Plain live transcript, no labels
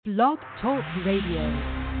Blog Talk Radio.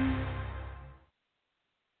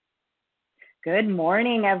 Good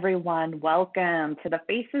morning, everyone. Welcome to the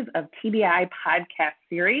Faces of TBI podcast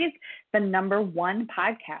series, the #1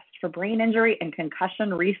 podcast for brain injury and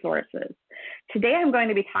concussion resources. Today, I'm going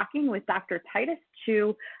to be talking with Dr. Titus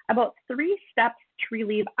Chiu about 3 steps to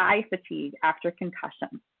relieve eye fatigue after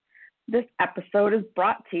concussion. This episode is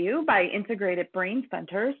brought to you by Integrated Brain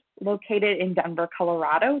Centers, located in Denver,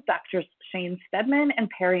 Colorado. Drs. Shane Stedman and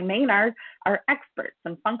Perry Maynard are experts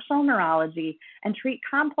in functional neurology and treat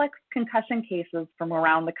complex concussion cases from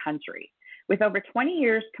around the country. With over 20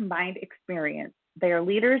 years combined experience, they are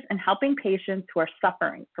leaders in helping patients who are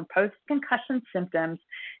suffering from post-concussion symptoms,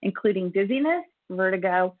 including dizziness,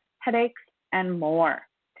 vertigo, headaches, and more.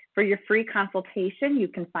 For your free consultation, you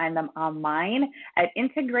can find them online at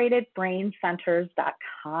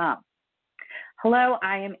integratedbraincenters.com. Hello,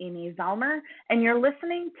 I am Amy Zellmer, and you're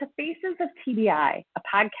listening to Faces of TBI, a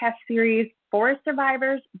podcast series for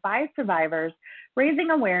survivors by survivors, raising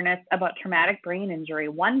awareness about traumatic brain injury,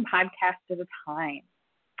 one podcast at a time.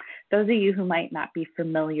 Those of you who might not be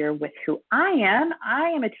familiar with who I am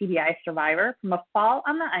a TBI survivor from a fall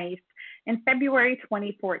on the ice in February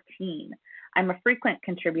 2014. I'm a frequent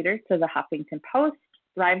contributor to the Huffington Post,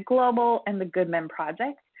 Thrive Global, and the Goodman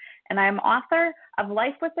Project, and I'm author of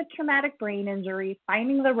Life with a Traumatic Brain Injury,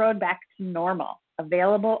 Finding the Road Back to Normal,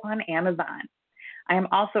 available on Amazon. I am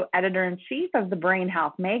also editor-in-chief of the Brain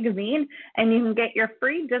Health Magazine, and you can get your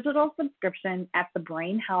free digital subscription at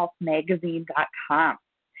thebrainhealthmagazine.com.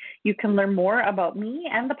 You can learn more about me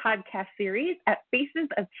and the podcast series at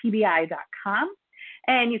facesoftbi.com.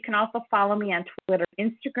 And you can also follow me on Twitter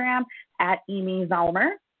and Instagram at Amy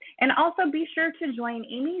Zellmer. And also be sure to join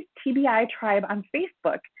Amy's TBI Tribe on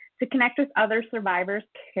Facebook to connect with other survivors,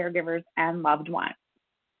 caregivers, and loved ones.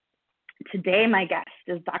 Today, my guest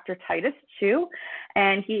is Dr. Titus Chiu,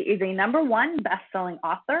 and he is a #1 best-selling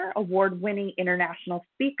author, award-winning international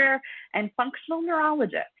speaker, and functional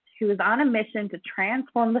neurologist who is on a mission to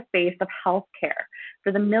transform the face of healthcare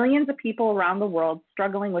for the millions of people around the world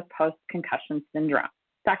struggling with post-concussion syndrome.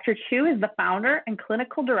 Dr. Chiu is the founder and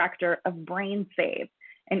clinical director of BrainSave,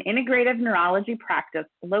 an integrative neurology practice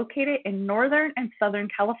located in Northern and Southern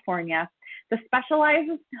California that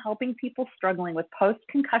specializes in helping people struggling with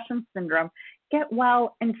post-concussion syndrome get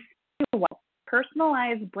well and stay well,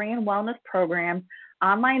 personalized brain wellness programs,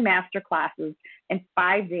 online masterclasses, and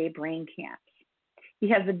 5-day brain camps. He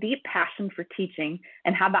has a deep passion for teaching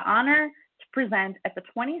and had the honor to present at the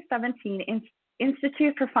 2017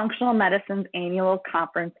 Institute for Functional Medicine's annual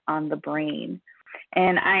conference on the brain.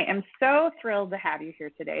 And I am so thrilled to have you here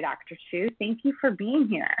today, Dr. Chiu. Thank you for being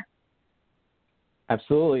here.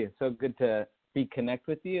 Absolutely. It's so good to reconnect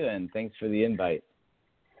with you, and thanks for the invite.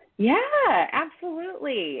 Yeah,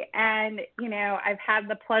 absolutely. And, I've had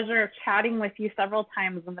the pleasure of chatting with you several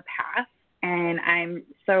times in the past. And I'm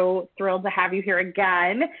so thrilled to have you here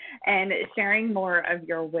again and sharing more of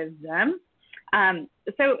your wisdom.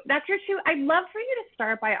 So Dr. Chiu, I'd love for you to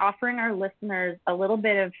start by offering our listeners a little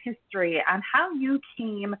bit of history on how you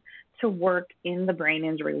came to work in the brain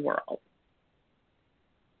injury world.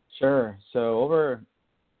 Sure. So over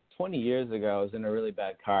 20 years ago, I was in a really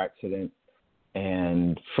bad car accident.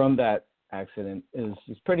 And from that accident, it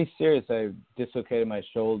was pretty serious. I dislocated my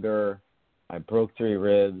shoulder. I broke 3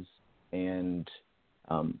 ribs. And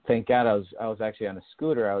thank God I was actually on a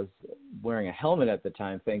scooter. I was wearing a helmet at the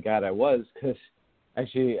time. Thank God I was, because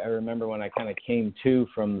actually I remember when I kind of came to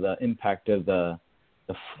from the impact of the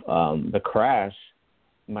crash,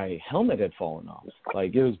 my helmet had fallen off.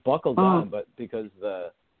 Like, it was buckled on, but because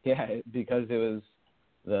it was,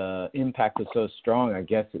 the impact was so strong, I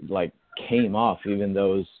guess it like came off, even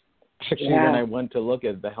though it was actually when I went to look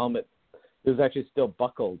at the helmet, it was actually still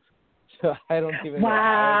buckled. So I don't even know how it came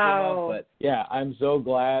off, but yeah, I'm so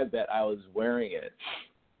glad that I was wearing it.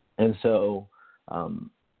 And so,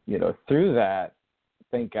 through that,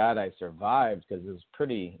 thank God I survived, because it was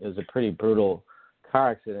a pretty brutal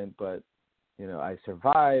car accident, but, I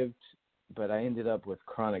survived, but I ended up with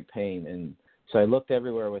chronic pain. And so I looked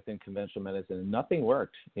everywhere within conventional medicine and nothing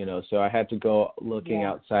worked, so I had to go looking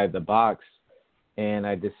outside the box, and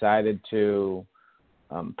I decided to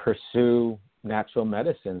pursue natural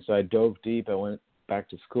medicine. So I dove deep. I went back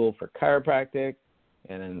to school for chiropractic,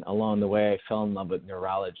 and then along the way I fell in love with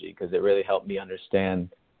neurology, because it really helped me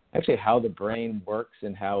understand actually how the brain works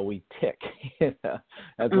and how we tick.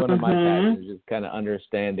 That's one of my passions, just kind of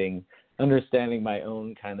understanding my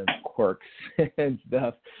own kind of quirks and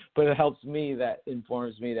stuff. But it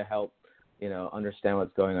informs me to help, understand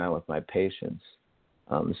what's going on with my patients.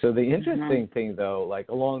 So the interesting thing, though, like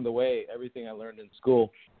along the way, everything I learned in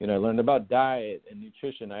school, I learned about diet and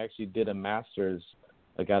nutrition. I actually did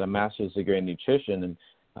I got a master's degree in nutrition,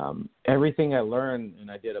 and everything I learned,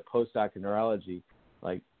 and I did a postdoc in neurology,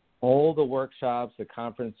 like all the workshops, the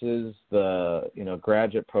conferences, the,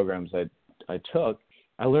 graduate programs I took,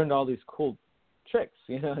 I learned all these cool tricks,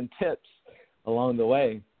 and tips along the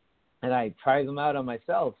way, and I tried them out on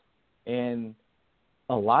myself. And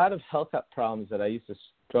a lot of health problems that I used to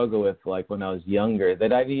struggle with, like when I was younger,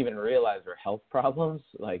 that I didn't even realize were health problems,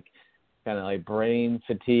 like kind of like brain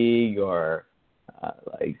fatigue or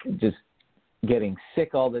like just getting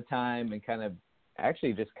sick all the time and kind of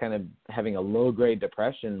having a low-grade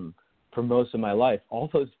depression for most of my life. All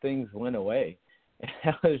those things went away.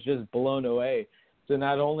 And I was just blown away. So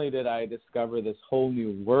not only did I discover this whole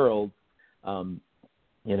new world, an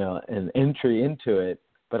entry into it,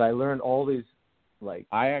 but I learned all these, like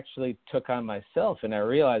I actually took on myself, and I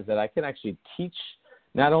realized that I can actually teach.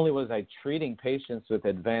 Not only was I treating patients with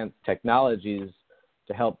advanced technologies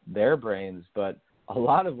to help their brains, but a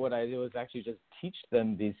lot of what I did was actually just teach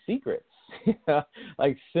them these secrets,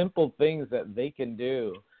 like simple things that they can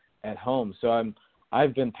do at home. So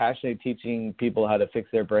I've been passionately teaching people how to fix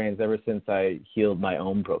their brains ever since I healed my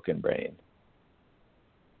own broken brain.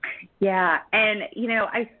 Yeah, and,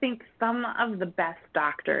 I think some of the best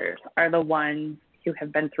doctors are the ones who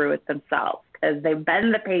have been through it themselves, because they've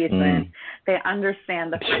been the patient. They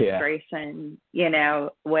understand the frustration,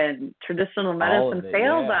 when traditional medicine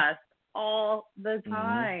fails us all the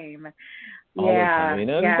time. All the time.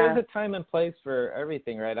 There's a time and place for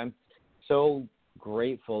everything, right? I'm so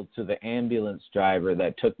grateful to the ambulance driver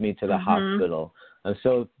that took me to the hospital. I'm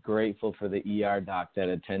so grateful for the ER doc that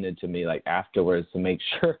attended to me like afterwards to make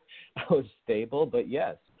sure I was stable. But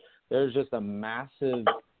yes, there's just a massive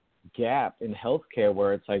gap in healthcare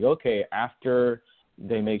where it's like, okay, after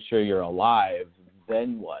they make sure you're alive,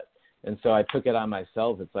 then what? And so I took it on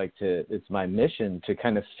myself. It's my mission to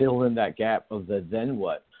kind of fill in that gap of the then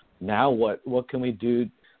what? Now what? What can we do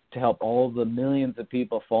to help all the millions of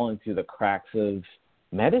people falling through the cracks of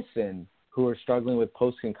medicine who are struggling with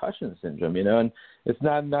post-concussion syndrome, And it's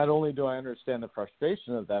not only do I understand the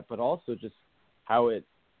frustration of that, but also just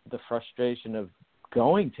the frustration of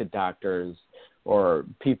going to doctors or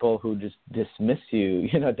people who just dismiss you,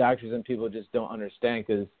 doctors and people just don't understand,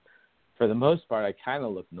 because for the most part, I kind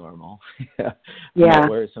of look normal. I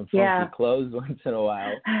wear some funky clothes once in a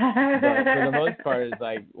while. But for the most part, it's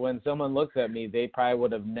like when someone looks at me, they probably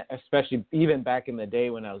would have, especially even back in the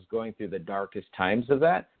day when I was going through the darkest times of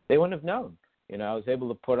that, they wouldn't have known. I was able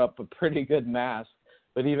to put up a pretty good mask.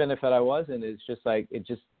 But even if I wasn't, it's just like, as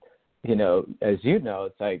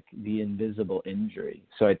it's like the invisible injury.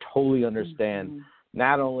 So I totally understand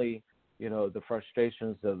not only, the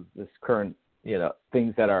frustrations of this current,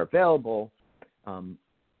 things that are available.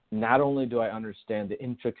 Not only do I understand the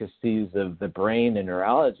intricacies of the brain and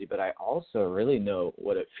neurology, but I also really know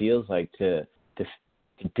what it feels like to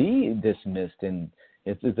be dismissed. And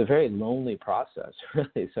it's a very lonely process,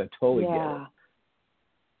 really. So I totally get it.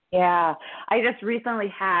 Yeah. I just recently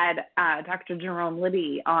had Dr. Jerome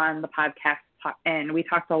Liddy on the podcast, and we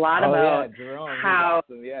talked a lot about Jerome, how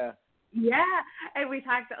awesome. Yeah, and we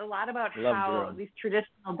talked a lot about Love how Jerome. these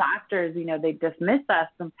traditional doctors, they dismiss us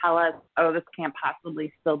and tell us, oh, this can't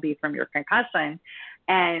possibly still be from your concussion.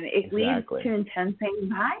 And it leads to intense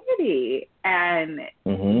anxiety. And,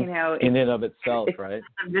 in and of itself, it's right?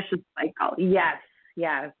 a vicious cycle. Yes.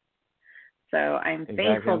 So I'm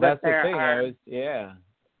thankful that's that there the thing. are.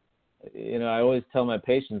 I always tell my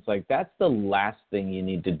patients, like, that's the last thing you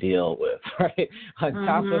need to deal with, right? On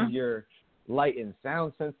top of your light and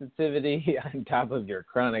sound sensitivity, on top of your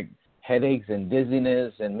chronic headaches and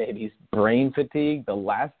dizziness and maybe brain fatigue, the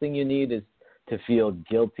last thing you need is to feel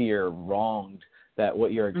guilty or wronged that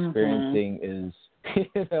what you're experiencing is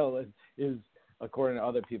according to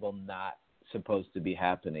other people not supposed to be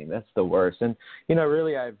happening. That's the worst. And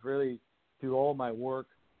I've through all my work,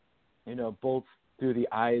 both through the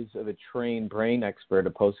eyes of a trained brain expert, a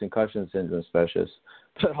post-concussion syndrome specialist,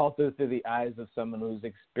 but also through the eyes of someone who's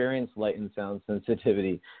experienced light and sound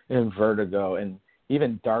sensitivity and vertigo and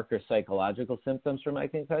even darker psychological symptoms from my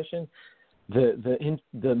concussion.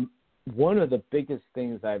 The one of the biggest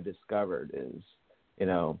things I've discovered is,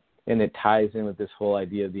 and it ties in with this whole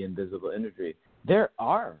idea of the invisible imagery. There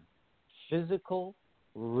are physical,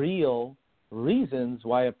 real reasons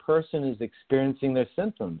why a person is experiencing their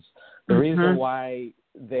symptoms. The reason why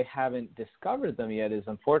they haven't discovered them yet is,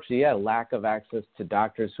 unfortunately, lack of access to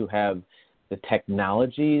doctors who have the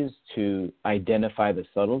technologies to identify the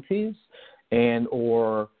subtleties and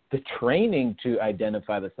or the training to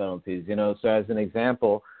identify the subtleties, So as an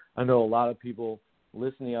example, I know a lot of people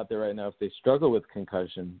listening out there right now, if they struggle with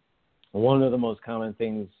concussion, one of the most common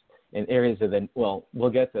things in areas of we'll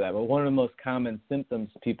get to that, but one of the most common symptoms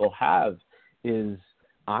people have is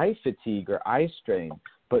eye fatigue or eye strain.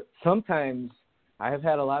 But sometimes I have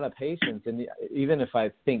had a lot of patients, and even if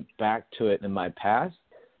I think back to it in my past,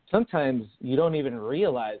 sometimes you don't even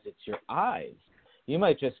realize it's your eyes. You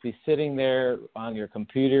might just be sitting there on your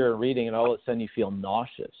computer or reading, and all of a sudden you feel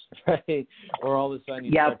nauseous, right? Or all of a sudden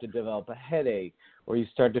you start to develop a headache, or you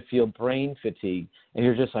start to feel brain fatigue, and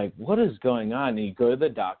you're just like, what is going on? And you go to the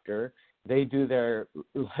doctor. They do their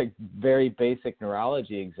very basic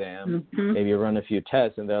neurology exam. Mm-hmm. Maybe run a few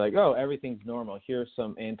tests, and they're like, oh, everything's normal. Here's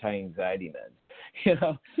some anti-anxiety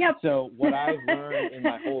meds. Yep. So what I've learned in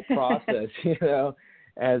my whole process,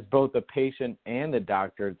 as both a patient and a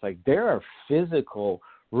doctor, it's like there are physical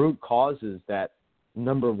root causes that,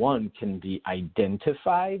 number one, can be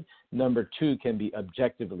identified, number two, can be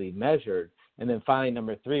objectively measured, and then finally,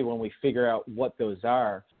 number three, when we figure out what those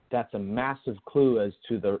are, that's a massive clue as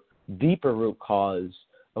to the deeper root cause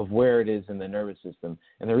of where it is in the nervous system.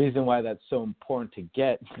 And the reason why that's so important to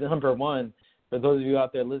get, number one, for those of you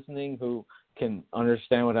out there listening who can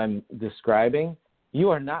understand what I'm describing, you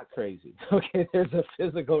are not crazy, okay? There's a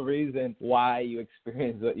physical reason why you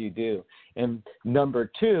experience what you do. And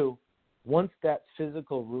number two, once that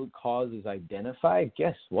physical root cause is identified,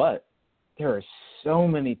 guess what? There are so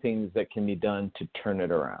many things that can be done to turn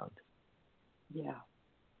it around.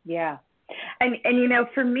 Yeah. And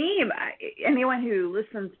for me, anyone who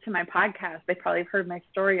listens to my podcast, they probably have heard my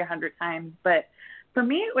story 100 times, but for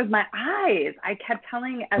me, it was my eyes. I kept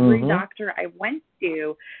telling every doctor I went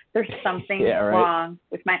to, there's something wrong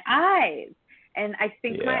with my eyes. And I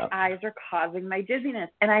think my eyes are causing my dizziness.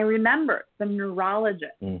 And I remember the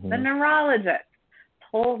neurologist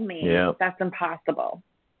told me that's impossible.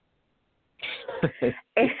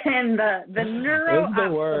 And the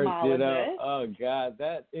neuro-ophthalmologist. Oh God,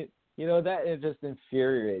 that it just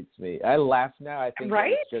infuriates me. I laugh now. I think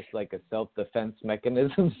it's just like a self-defense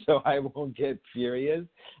mechanism, so I won't get furious.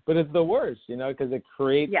 But it's the worst, because it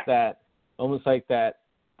creates that almost like that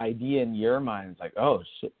idea in your mind. It's like, oh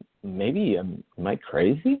shit, maybe am I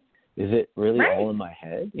crazy? Is it really all in my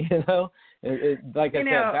head? Like I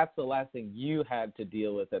said, that's the last thing you had to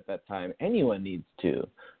deal with at that time. Anyone needs to,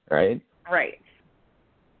 right? Right.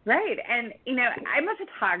 And, I'm a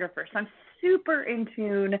photographer, so I'm super in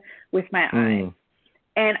tune with my eyes.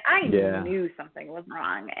 And I knew something was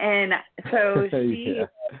wrong. And so she,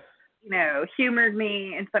 humored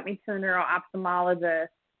me and sent me to the neuro-ophthalmologist.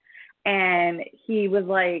 And he was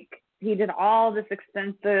like, he did all this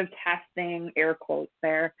extensive testing, air quotes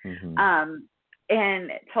there, and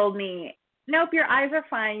told me, nope, your eyes are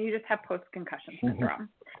fine. You just have post-concussion syndrome.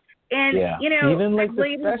 And, even like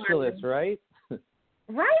the specialist, right?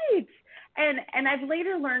 Right. And I've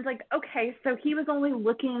later learned, okay, so he was only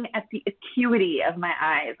looking at the acuity of my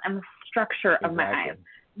eyes and the structure of my eyes,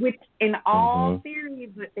 which in all theories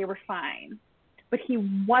they were fine. But he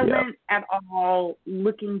wasn't at all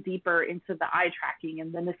looking deeper into the eye tracking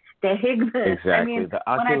and the nystagmus. Exactly, I mean, the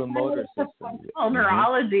oculomotor system.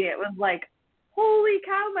 Neurology, it was like, holy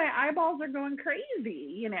cow, my eyeballs are going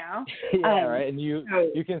crazy, right. And you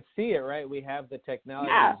can see it, right? We have the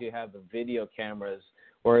technologies, you have the video cameras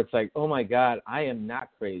where it's like, oh my God, I am not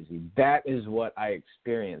crazy. That is what I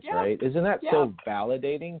experienced, right? Isn't that so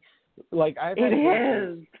validating? Like I've had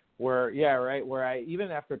patients where I,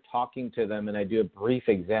 even after talking to them and I do a brief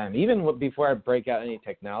exam, even before I break out any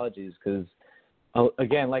technologies, because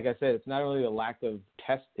again, like I said, it's not only the lack of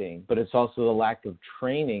testing, but it's also the lack of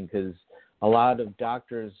training, because a lot of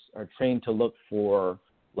doctors are trained to look for,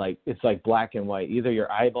 it's like black and white. Either your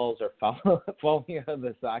eyeballs are falling out of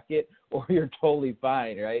the socket or you're totally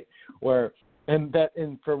fine, right?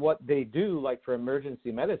 And for what they do, like for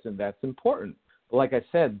emergency medicine, that's important. But like I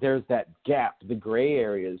said, there's that gap, the gray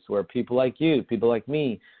areas where people like you, people like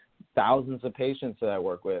me, thousands of patients that I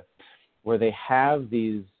work with, where they have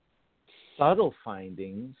these subtle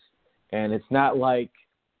findings, and it's not like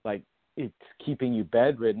it's keeping you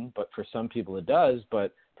bedridden, but for some people it does.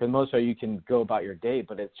 But for the most part, you can go about your day,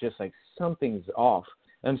 but it's just like something's off.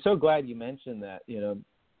 And I'm so glad you mentioned that,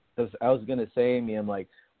 because I was going to say, Amy, I'm like,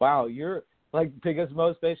 wow, you're like, because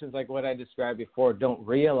most patients, like what I described before, don't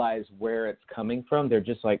realize where it's coming from. They're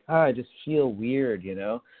just like, I just feel weird,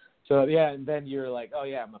 So, and then you're like, oh,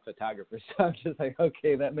 yeah, I'm a photographer. So I'm just like,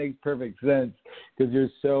 okay, that makes perfect sense, because you're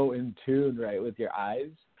so in tune, right, with your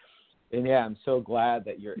eyes. And, I'm so glad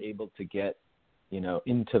that you're able to get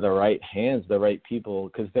into the right hands, the right people,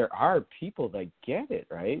 because there are people that get it,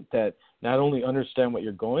 right? That not only understand what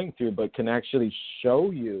you're going through, but can actually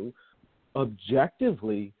show you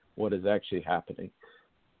objectively what is actually happening.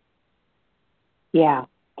 Yeah.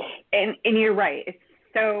 And you're right. It's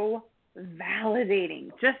so validating.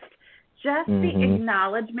 Just the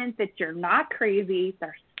acknowledgement that you're not crazy.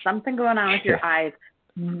 There's something going on with your eyes.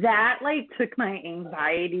 That took my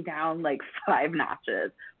anxiety down 5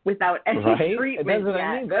 notches without any treatment. That's what yet,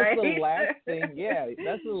 I mean. That's right? the last thing. Yeah,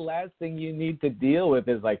 that's the last thing you need to deal with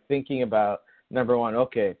is thinking about, number one,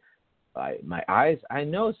 okay, my eyes. I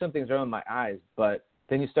know something's wrong with my eyes, but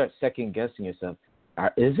then you start second guessing yourself.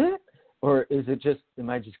 Is it? Or is it just,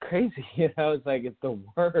 am I just crazy? It's the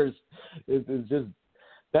worst. It's just,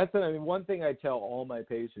 that's what I mean. One thing I tell all my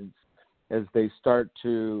patients as they start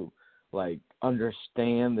to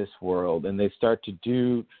understand this world and they start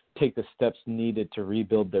to take the steps needed to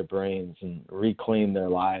rebuild their brains and reclaim their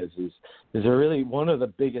lives is really one of the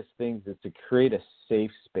biggest things is to create a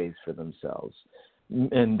safe space for themselves.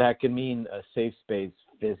 And that can mean a safe space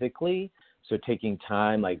physically, so taking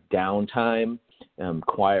time, downtime,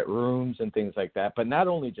 quiet rooms and things like that, but not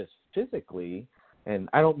only just physically. And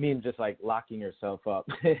I don't mean just locking yourself up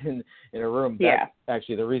in a room. Yeah.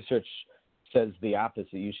 Actually, the research says the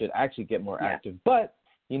opposite. You should actually get more active, but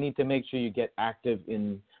you need to make sure you get active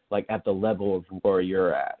in at the level of where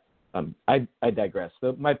you're at. I digress.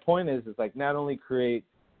 So my point is not only create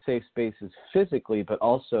safe spaces physically, but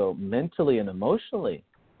also mentally and emotionally.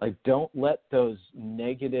 Don't let those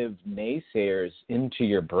negative naysayers into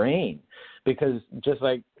your brain, because just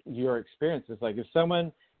like your experience is if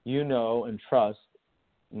someone you know and trust,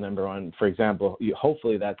 number one, for example,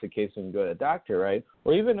 hopefully that's the case when you go to a doctor, right?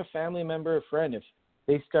 Or even a family member or friend, if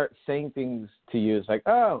they start saying things to you, it's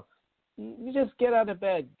oh, you just get out of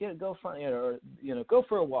bed, go find, or go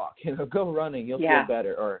for a walk, go running, you'll feel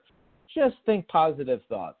better, or just think positive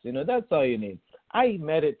thoughts. That's all you need. I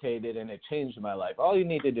meditated and it changed my life. All you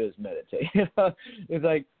need to do is meditate.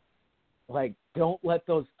 It's don't let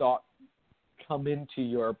those thoughts come into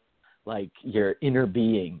your your inner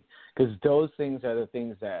being, because those things are the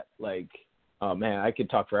things that oh man, I could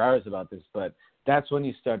talk for hours about this, but that's when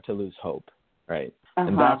you start to lose hope, right?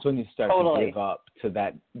 And that's when you start to give up to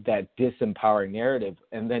that disempowering narrative,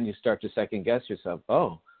 and then you start to second guess yourself.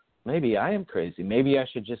 Oh, maybe I am crazy. Maybe I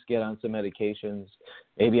should just get on some medications.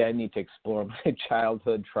 Maybe I need to explore my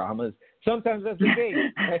childhood traumas. Sometimes that's the case,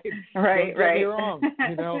 right? Don't get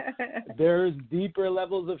me wrong. There's deeper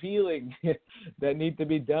levels of healing that need to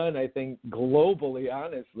be done, I think, globally,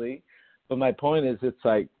 honestly. But my point is,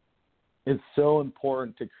 it's so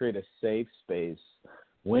important to create a safe space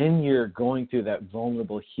when you're going through that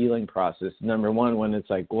vulnerable healing process. Number one, when it's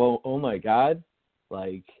well, oh my God,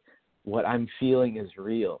 what I'm feeling is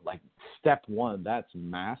real. Step one, that's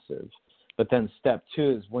massive. But then step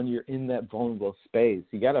two is when you're in that vulnerable space,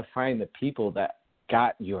 you got to find the people that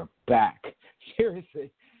got your back. Seriously.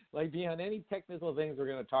 Beyond any technical things we're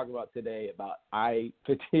going to talk about today about eye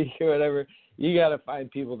fatigue or whatever, you got to find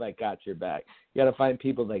people that got your back. You got to find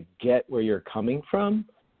people that get where you're coming from,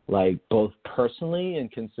 both personally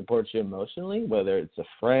and can support you emotionally, whether it's a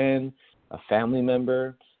friend, a family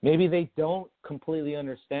member. Maybe they don't completely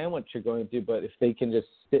understand what you're going through, but if they can just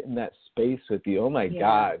sit in that space with you, oh my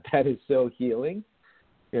God, that is so healing,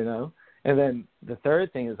 And then the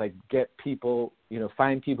third thing is get people,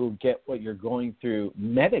 find people who get what you're going through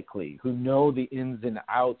medically, who know the ins and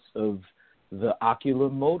outs of the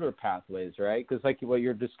oculomotor pathways, right? Because what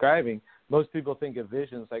you're describing, most people think of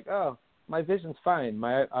vision, it's oh, my vision's fine,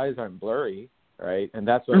 my eyes aren't blurry, right? And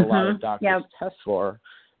that's what a lot of doctors test for.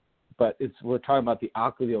 But we're talking about the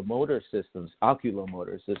oculomotor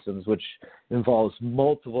systems, which involves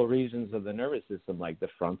multiple regions of the nervous system, like the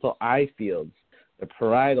frontal eye fields, the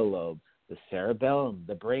parietal lobe, the cerebellum,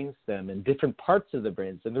 the brainstem, and different parts of the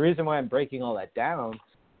brain. And the reason why I'm breaking all that down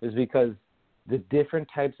is because the different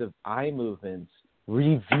types of eye movements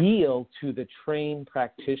reveal to the trained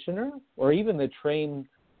practitioner or even the trained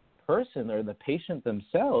person or the patient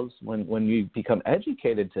themselves, when you become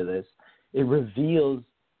educated to this, it reveals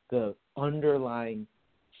the underlying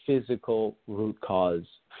physical root cause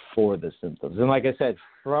for the symptoms. And like I said,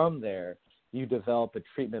 from there, you develop a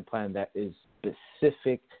treatment plan that is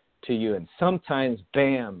specific to you. And sometimes,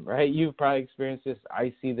 bam, right? You've probably experienced this.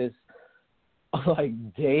 I see this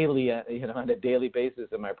daily, on a daily basis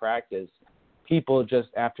in my practice. People just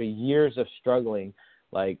after years of struggling,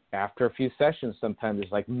 after a few sessions, sometimes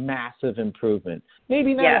there's massive improvement.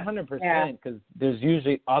 Maybe not 100%, because there's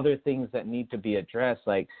usually other things that need to be addressed,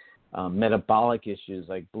 metabolic issues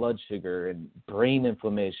like blood sugar and brain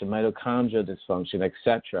inflammation, mitochondrial dysfunction,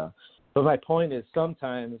 etc. But my point is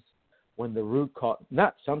sometimes when the root cause,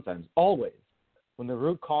 not sometimes, always, when the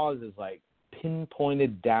root cause is like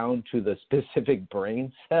pinpointed down to the specific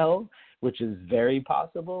brain cell, which is very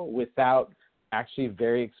possible without actually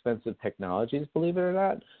very expensive technologies, believe it or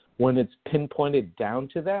not, when it's pinpointed down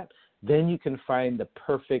to that, then you can find the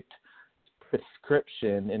perfect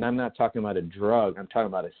prescription. And I'm not talking about a drug. I'm talking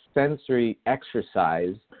about a sensory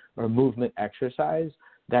exercise or movement exercise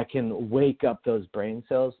that can wake up those brain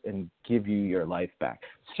cells and give you your life back.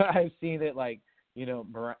 So I've seen it like, you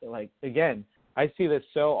know, like, again, I see this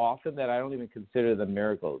so often that I don't even consider them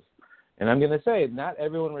miracles. And I'm going to say not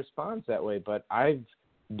everyone responds that way, but I've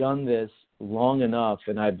done this long enough,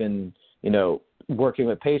 and I've been, you know, working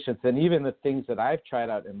with patients, and even the things that I've tried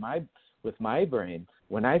out with my brain,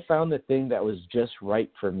 when I found the thing that was just right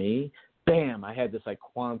for me, bam, I had this like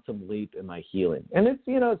quantum leap in my healing. And it's,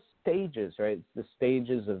 you know, it's stages, right? It's the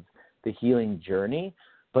stages of the healing journey.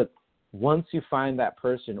 But once you find that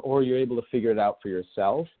person, or you're able to figure it out for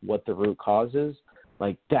yourself, what the root cause is,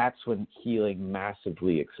 like that's when healing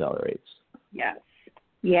massively accelerates. Yes.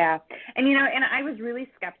 Yeah. And, you know, and I was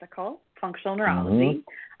really skeptical, functional neurology. Mm-hmm.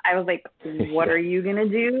 I was like, what are you going to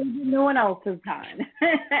do? No one else has done.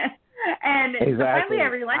 And exactly. finally I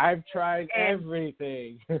relented. I've tried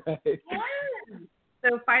everything.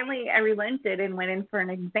 So finally I relented and went in for an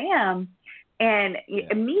exam. And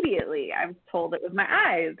immediately I was told it was my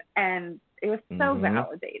eyes. And it was so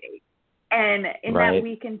validating. And in that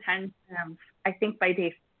week intensive, I think by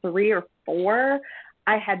day 3 or 4,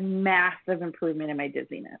 I had massive improvement in my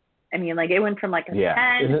dizziness. I mean, like it went from like a 10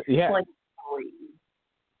 to like 3.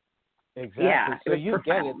 Exactly. Yeah, so you profound.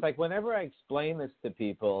 get it. It's like whenever I explain this to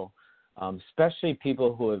people, especially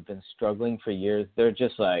people who have been struggling for years, they're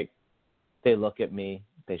just like, they look at me,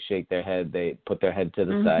 they shake their head, they put their head to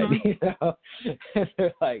the side, you know, and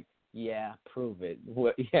they're like, yeah, prove it.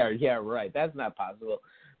 Yeah, right. That's not possible.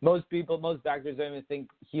 Most doctors don't even think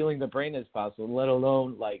healing the brain is possible, let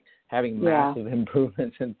alone like having massive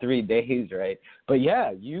improvements in 3 days, right? But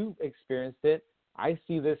yeah, you experienced it. I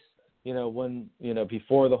see this, you know, when, you know,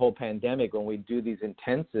 before the whole pandemic, when we do these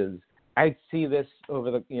intensives, I'd see this over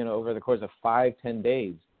the course of 5-10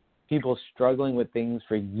 days, people struggling with things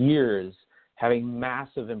for years, having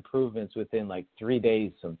massive improvements within like 3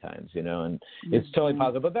 days sometimes, you know, and it's totally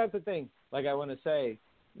possible. But that's the thing, like I want to say,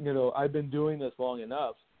 you know, I've been doing this long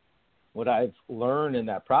enough. What I've learned in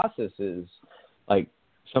that process is like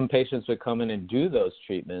some patients would come in and do those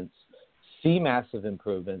treatments, see massive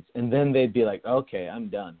improvements, and then they'd be like, okay, I'm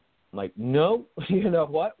done. I'm like, no, you know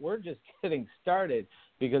what? We're just getting started,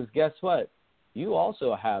 because guess what? You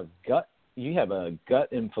also have a gut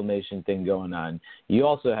inflammation thing going on. You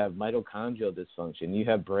also have mitochondrial dysfunction. You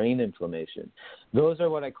have brain inflammation. Those are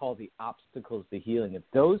what I call the obstacles to healing. If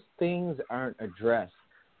those things aren't addressed,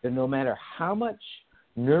 then no matter how much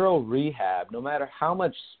neuro rehab, no matter how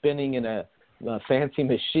much spinning in a fancy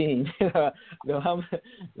machine, no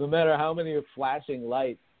matter how many flashing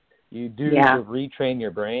lights you do to retrain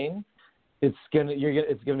your brain, it's gonna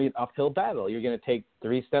be an uphill battle. You're gonna take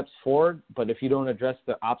 3 steps forward, but if you don't address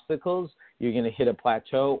the obstacles, you're gonna hit a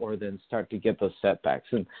plateau or then start to get those setbacks.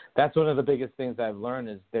 And that's one of the biggest things I've learned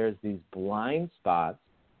is there's these blind spots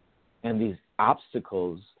and these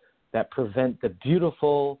obstacles that prevent the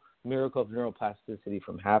beautiful miracle of neuroplasticity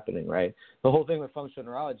from happening, right? The whole thing with functional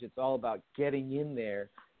neurology, it's all about getting in there,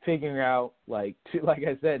 figuring out, like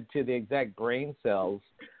I said, to the exact brain cells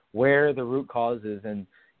where the root cause is. And,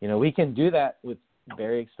 you know, we can do that with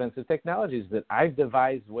very expensive technologies that I've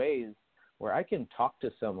devised ways where I can talk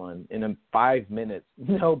to someone in 5 minutes,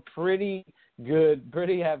 know pretty good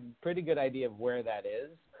idea of where that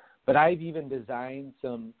is. But I've even designed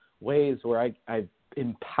some ways where I've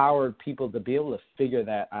empowered people to be able to figure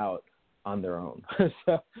that out on their own.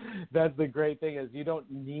 So that's the great thing, is you don't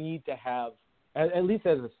need to have, at least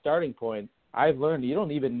as a starting point, I've learned you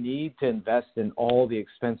don't even need to invest in all the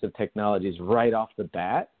expensive technologies right off the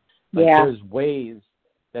bat. Like there's ways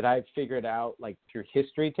that I've figured out, like through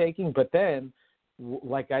history taking, but then,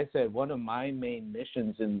 like I said, one of my main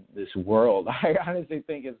missions in this world, I honestly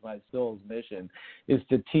think is my soul's mission, is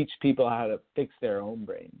to teach people how to fix their own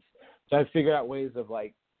brains. So I figured out ways of,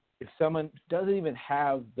 like, if someone doesn't even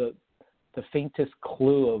have the faintest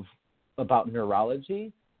clue about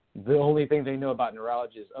neurology, the only thing they know about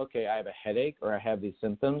neurology is, okay, I have a headache or I have these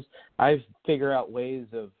symptoms. I've figured out ways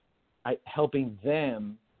of helping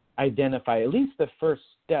them identify at least the first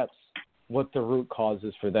steps, what the root cause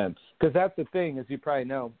is for them. Because that's the thing, as you probably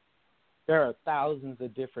know, there are thousands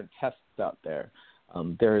of different tests out there.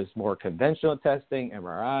 There is more conventional testing,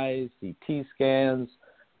 MRIs, CT scans,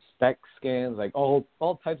 SPECT scans, like all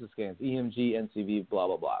types of scans, EMG, NCV, blah,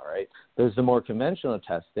 blah, blah, right? There's the more conventional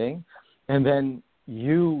testing. And then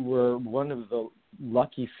you were one of the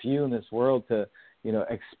lucky few in this world to,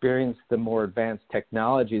 experience the more advanced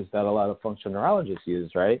technologies that a lot of functional neurologists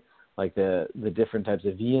use, right? Like the different types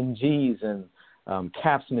of EMGs and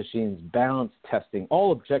CAPS machines, balance testing,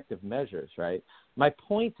 all objective measures, right? My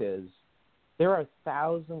point is there are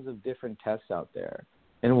thousands of different tests out there.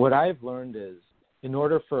 And what I've learned is in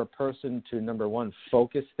order for a person to, number one,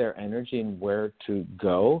 focus their energy and where to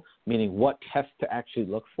go, meaning what tests to actually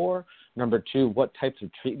look for, number two, what types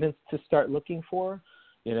of treatments to start looking for,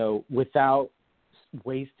 without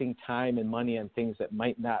wasting time and money on things that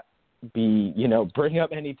might not be, bring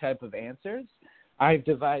up any type of answers, I've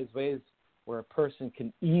devised ways where a person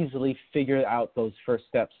can easily figure out those first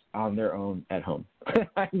steps on their own at home.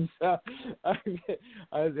 I've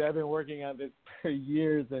been working on this for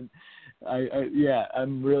years, and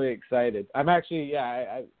I'm really excited. I'm actually,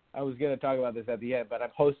 I was going to talk about this at the end, but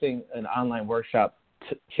I'm hosting an online workshop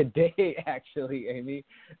today, actually, Amy,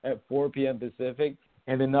 at 4 p.m. Pacific,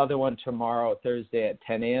 and another one tomorrow, Thursday, at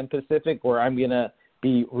 10 a.m. Pacific, where I'm going to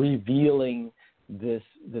be revealing this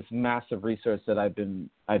massive resource that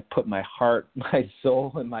I put my heart, my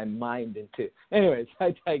soul, and my mind into. Anyways,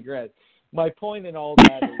 I digress. My point in all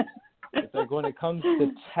that is, it's like when it comes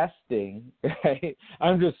to testing, right,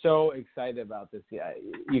 I'm just so excited about this. Yeah,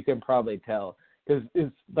 you can probably tell, because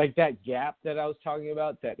it's like that gap that I was talking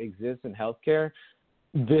about that exists in healthcare.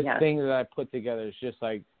 This thing that I put together is just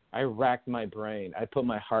like, I racked my brain. I put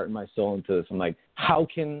my heart and my soul into this. I'm like, how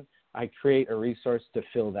can I create a resource to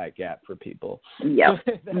fill that gap for people? Yep,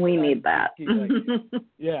 we need that.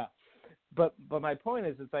 Yeah. But my point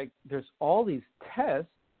is, it's like there's all these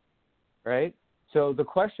tests, right? So the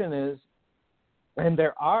question is, and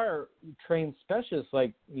there are trained specialists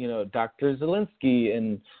like, Dr. Zielinski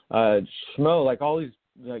and Schmo, like all these,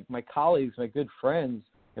 like my colleagues, my good friends,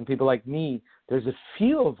 and people like me. There's a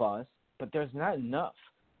few of us, but there's not enough.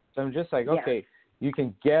 So I'm just like, okay, you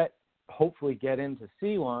can hopefully get in to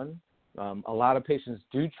see one. A lot of patients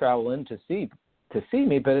do travel in to see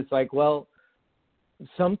me, but it's like, well,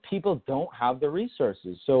 some people don't have the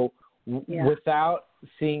resources. So without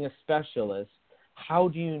seeing a specialist, how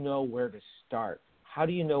do you know where to start? How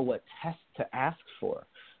do you know what tests to ask for?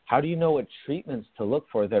 How do you know what treatments to look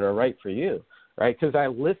for that are right for you, right? Because I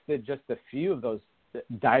listed just a few of those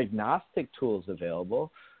diagnostic tools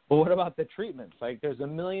available, but what about the treatments? Like there's a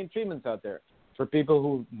million treatments out there. For people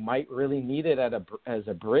who might really need it as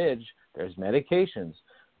a bridge, there's medications.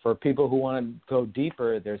 For people who want to go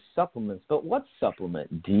deeper, there's supplements. But what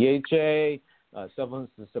supplement? DHA,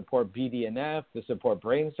 supplements to support BDNF, to support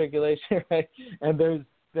brain circulation, right? And there's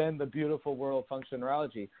then the beautiful world of functional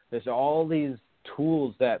neurology. There's all these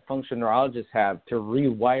tools that functional neurologists have to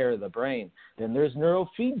rewire the brain. Then there's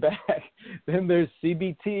neurofeedback. Then there's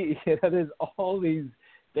CBT. There's all these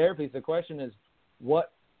therapies. The question is,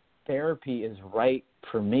 what therapy is right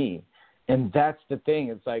for me? And that's the thing.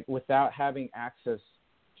 It's like without having access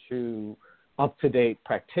to up-to-date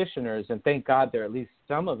practitioners, and thank God there are at least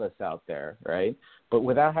some of us out there, right? But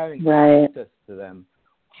without having access to them,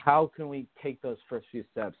 how can we take those first few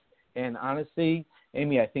steps? And honestly,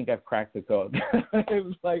 Amy, I think I've cracked the code. It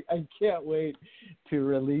was like, I can't wait to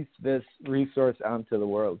release this resource onto the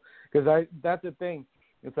world. Because that's the thing.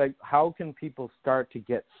 It's like, how can people start to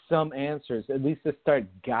get some answers, at least to start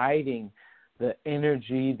guiding the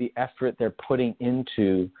energy, the effort they're putting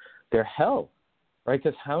into their health, right?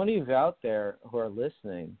 Because how many of you out there who are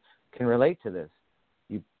listening can relate to this?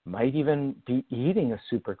 You might even be eating a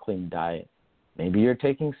super clean diet. Maybe you're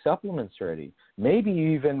taking supplements already. Maybe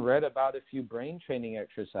you even read about a few brain training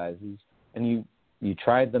exercises and you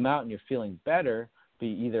tried them out and you're feeling better, but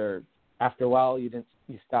either after a while you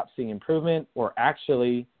stop seeing improvement, or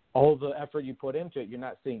actually all the effort you put into it, you're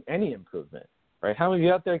not seeing any improvement, right? How many of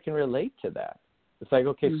you out there can relate to that? It's like,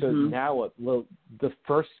 okay, so now what? Well, the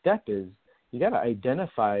first step is you got to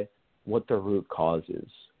identify what the root cause is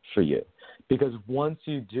for you. Because once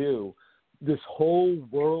you do, this whole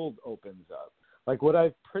world opens up. Like what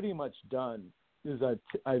I've pretty much done is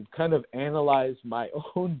I've kind of analyzed my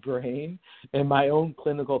own brain and my own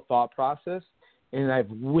clinical thought process, and I've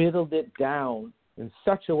whittled it down in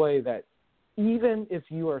such a way that even if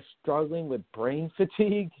you are struggling with brain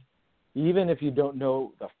fatigue, even if you don't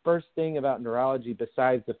know the first thing about neurology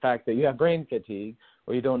besides the fact that you have brain fatigue,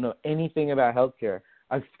 or you don't know anything about healthcare,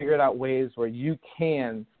 I've figured out ways where you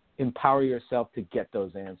can empower yourself to get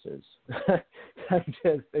those answers. I'm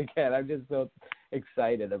just so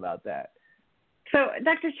excited about that. So,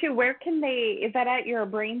 Dr. Chiu, where can is that at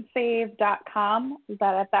yourbrainsave.com? Is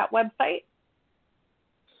that at that website?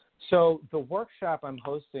 So the workshop I'm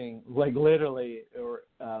hosting, like literally,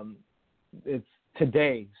 it's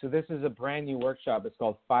today. So this is a brand new workshop. It's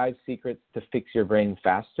called 5 Secrets to Fix Your Brain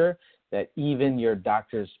Faster that even your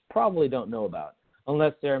doctors probably don't know about,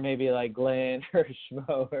 unless they're maybe like Glenn or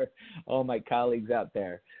Schmo or all my colleagues out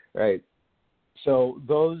there, right? So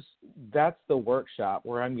that's the workshop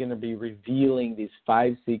where I'm going to be revealing these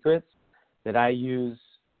 5 secrets that I use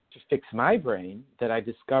to fix my brain that I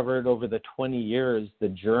discovered over the 20 years, the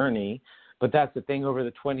journey. But that's the thing, over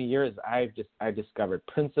the 20 years, I discovered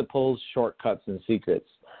principles, shortcuts, and secrets.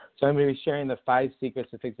 So I'm going to be sharing the 5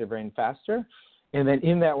 secrets to fix your brain faster. And then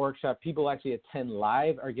in that workshop, people actually attend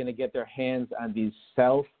live are going to get their hands on these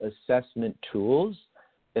self-assessment tools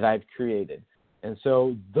that I've created. And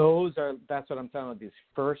so that's what I'm talking about, these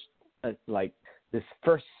first, this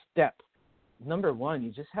first step. Number one,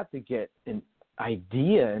 you just have to get an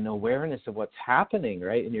idea and awareness of what's happening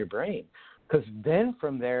right in your brain, because then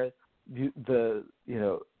from there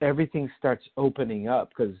everything starts opening up,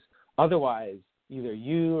 because otherwise either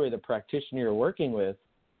you or the practitioner you're working with,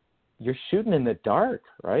 you're shooting in the dark,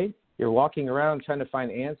 right? You're walking around trying to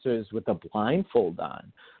find answers with a blindfold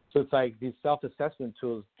on. So it's like these self-assessment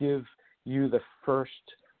tools give you the first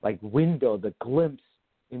window, the glimpse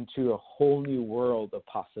into a whole new world of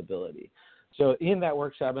possibility. So in that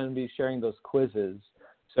workshop, I'm going to be sharing those quizzes.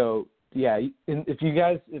 So, yeah, if you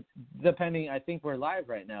guys, depending, I think we're live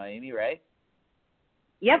right now, Amy, right?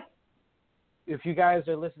 Yep. If you guys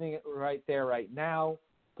are listening right there right now,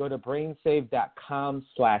 go to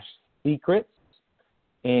brainsave.com/secrets,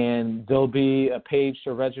 and there'll be a page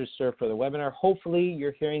to register for the webinar. Hopefully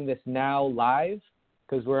you're hearing this now live,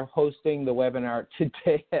 because we're hosting the webinar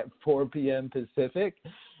today at 4 p.m. Pacific.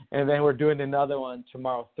 And then we're doing another one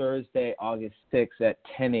tomorrow, Thursday, August 6th at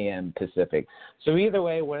 10 a.m. Pacific. So either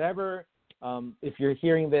way, whatever, if you're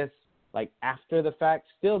hearing this after the fact,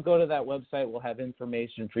 still go to that website. We'll have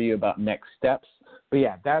information for you about next steps. But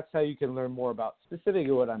yeah, that's how you can learn more about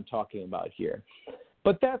specifically what I'm talking about here.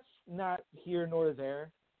 But that's not here nor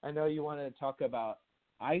there. I know you want to talk about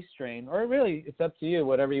eye strain, or really, it's up to you.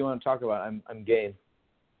 Whatever you want to talk about, I'm game.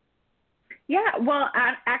 Yeah, well,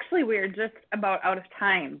 actually, we're just about out of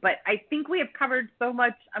time, but I think we have covered so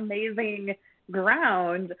much amazing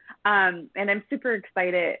ground, and I'm super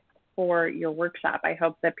excited for your workshop. I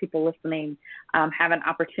hope that people listening have an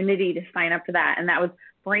opportunity to sign up for that, and that was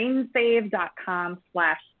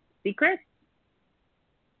brainsave.com/secrets.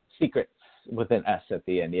 Secrets with an S at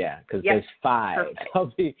the end, yeah, because there's 5. Perfect.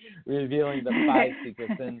 I'll be revealing the 5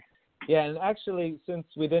 secrets. And yeah, and actually, since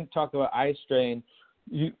we didn't talk about eye strain,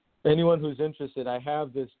 anyone who's interested, I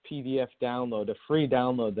have this PDF download, a free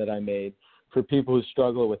download that I made for people who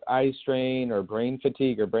struggle with eye strain or brain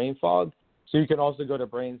fatigue or brain fog. So you can also go to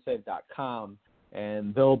brainsave.com,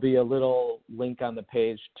 and there'll be a little link on the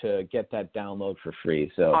page to get that download for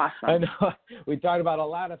free. So awesome. I know we talked about a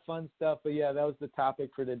lot of fun stuff, but yeah, that was the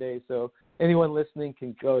topic for today. So anyone listening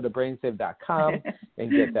can go to brainsave.com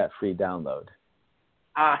and get that free download.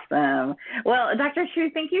 Awesome. Well, Dr. Chiu,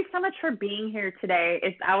 thank you so much for being here today.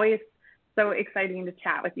 It's always so exciting to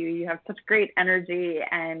chat with you. You have such great energy,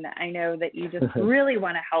 and I know that you just really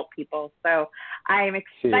want to help people. So I'm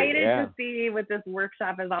excited to see what this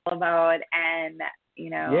workshop is all about, and,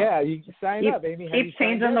 Yeah, you can sign up, Amy. Keep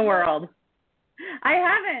changing the world. I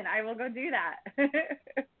haven't. I will go do that.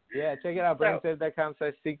 Yeah, check it out,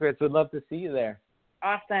 brainsave.com/secrets. Would love to see you there.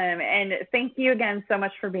 Awesome. And thank you again so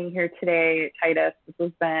much for being here today, Titus. This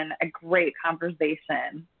has been a great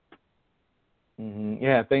conversation. Mm-hmm.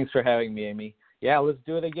 Yeah, thanks for having me, Amy. Yeah, let's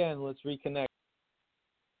do it again. Let's reconnect.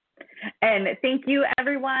 And thank you,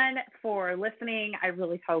 everyone, for listening. I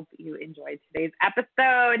really hope you enjoyed today's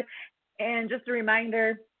episode. And just a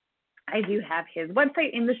reminder, I do have his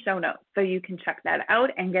website in the show notes, so you can check that out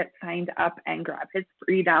and get signed up and grab his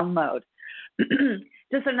free download.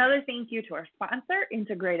 Just another thank you to our sponsor,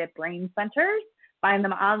 Integrated Brain Centers. Find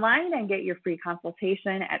them online and get your free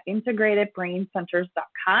consultation at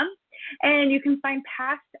integratedbraincenters.com. And you can find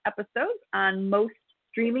past episodes on most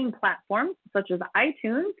streaming platforms, such as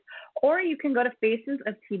iTunes, or you can go to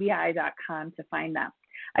facesoftbi.com to find them.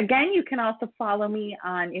 Again, you can also follow me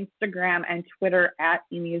on Instagram and Twitter at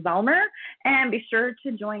Amy Zellmer, and be sure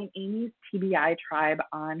to join Amy's TBI Tribe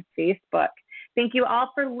on Facebook. Thank you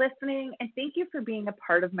all for listening, and thank you for being a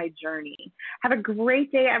part of my journey. Have a great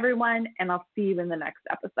day, everyone, and I'll see you in the next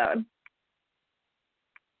episode.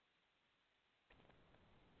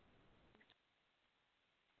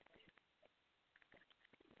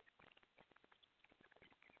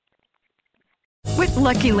 With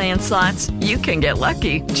Lucky Land Slots, you can get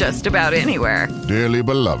lucky just about anywhere. Dearly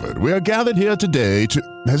beloved, we are gathered here today to...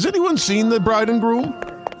 Has anyone seen the bride and groom?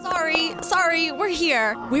 Sorry, we're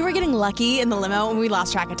here. We were getting lucky in the limo and we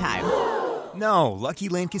lost track of time. No, Lucky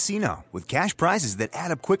Land Casino, with cash prizes that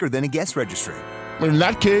add up quicker than a guest registry. In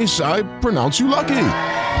that case, I pronounce you lucky.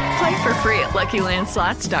 Play for free at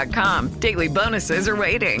LuckyLandSlots.com. Daily bonuses are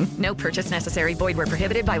waiting. No purchase necessary. Void where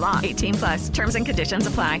prohibited by law. 18+. Terms and conditions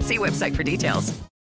apply. See website for details.